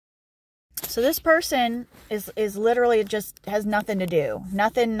So this person is literally just has nothing to do.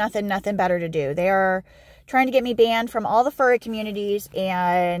 Nothing better to do. They are trying to get me banned from all the furry communities,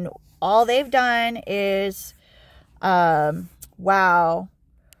 and all they've done is, wow.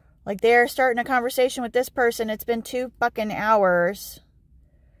 Like, they're starting a conversation with this person. It's been 2 fucking hours.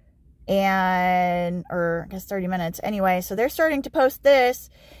 Or I guess 30 minutes. Anyway, so they're starting to post this.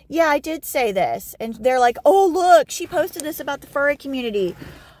 Yeah, I did say this. And they're like, oh, look, she posted this about the furry community.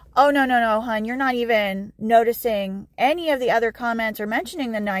 Oh, no, hun. You're not even noticing any of the other comments or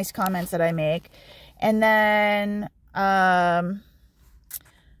mentioning the nice comments that I make. And then,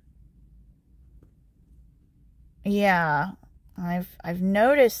 yeah, I've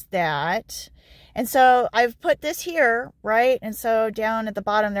noticed that. And so I've put this here, right? And so down at the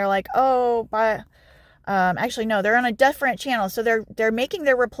bottom, they're like, oh, but, actually, no, they're on a different channel. So they're making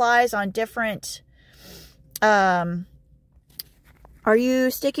their replies on different, are you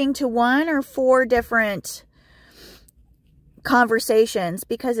sticking to 1 or 4 different conversations?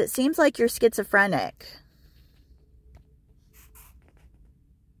 Because it seems like you're schizophrenic.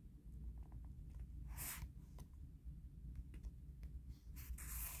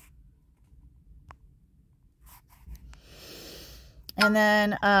 And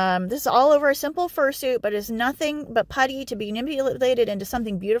then this is all over a simple fursuit, but is nothing but putty to be manipulated into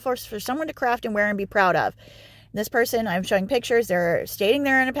something beautiful for someone to craft and wear and be proud of. This person, I'm showing pictures, they're stating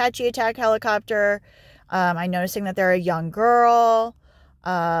they're an Apache attack helicopter. I'm noticing that they're a young girl.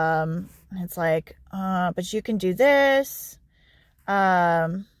 It's like, but you can do this.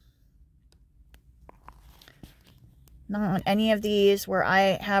 Not on any of these where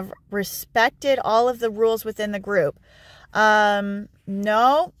I have respected all of the rules within the group.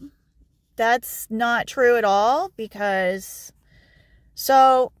 No, that's not true at all, because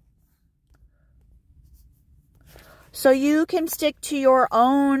so you can stick to your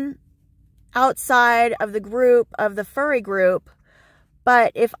own outside of the group, of the furry group,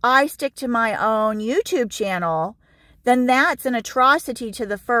 but if I stick to my own YouTube channel, then that's an atrocity to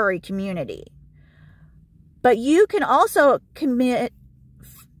the furry community. But you can also commit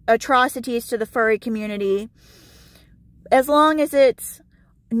atrocities to the furry community as long as it's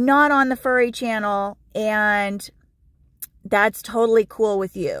not on the furry channel and that's totally cool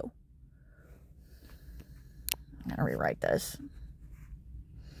with you. I'm going to rewrite this.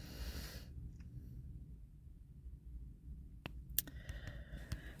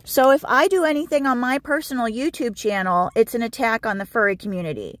 So if I do anything on my personal YouTube channel, it's an attack on the furry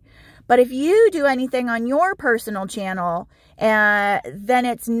community. But if you do anything on your personal channel, then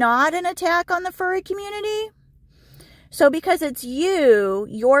it's not an attack on the furry community. So because it's you,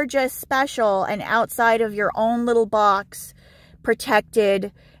 you're just special and outside of your own little box,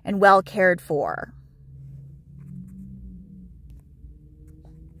 protected and well cared for.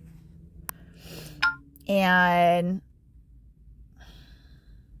 And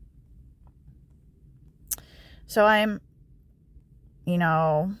so I'm, you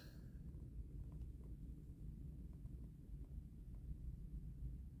know,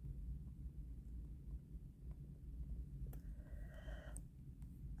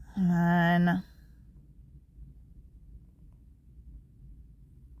 and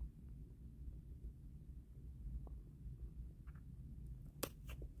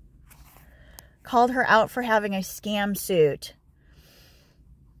called her out for having a scam suit.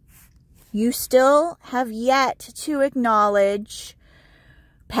 You still have yet to acknowledge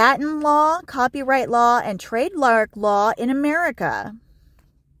patent law, copyright law, and trademark law in America.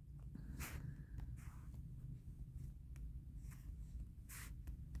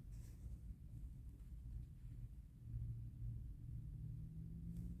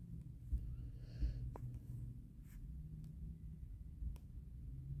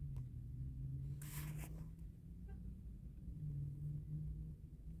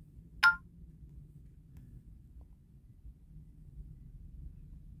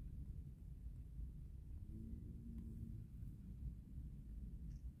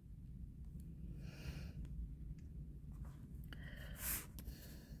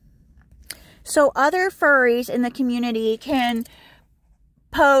 So other furries in the community can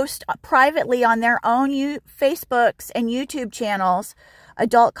post privately on their own Facebooks and YouTube channels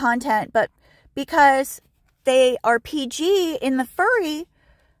adult content, but because they are PG in the furry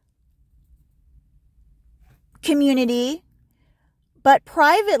community, but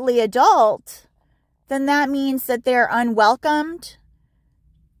privately adult, then that means that they're unwelcomed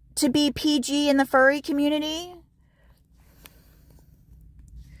to be PG in the furry community.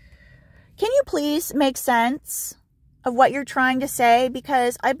 Can you please make sense of what you're trying to say?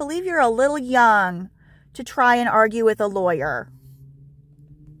 Because I believe you're a little young to try and argue with a lawyer.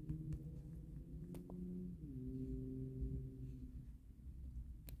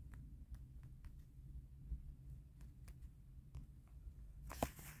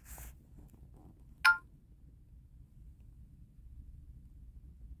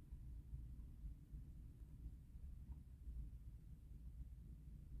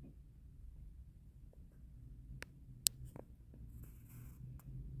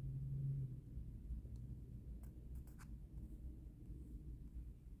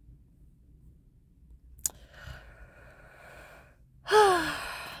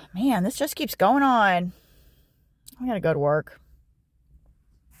 Man, this just keeps going on. I gotta go to work.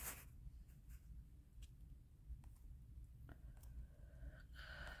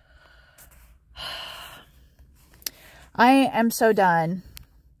 I am so done.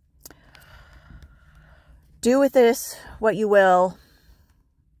 Do with this what you will.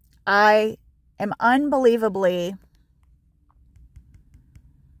 I am unbelievably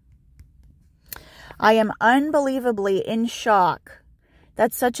in shock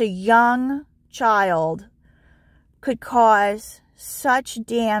that such a young child could cause such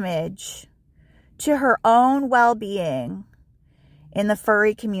damage to her own well-being in the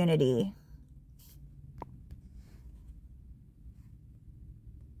furry community.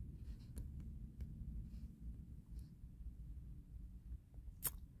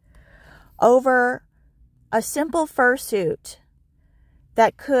 Over a simple fursuit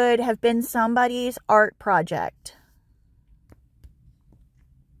that could have been somebody's art project.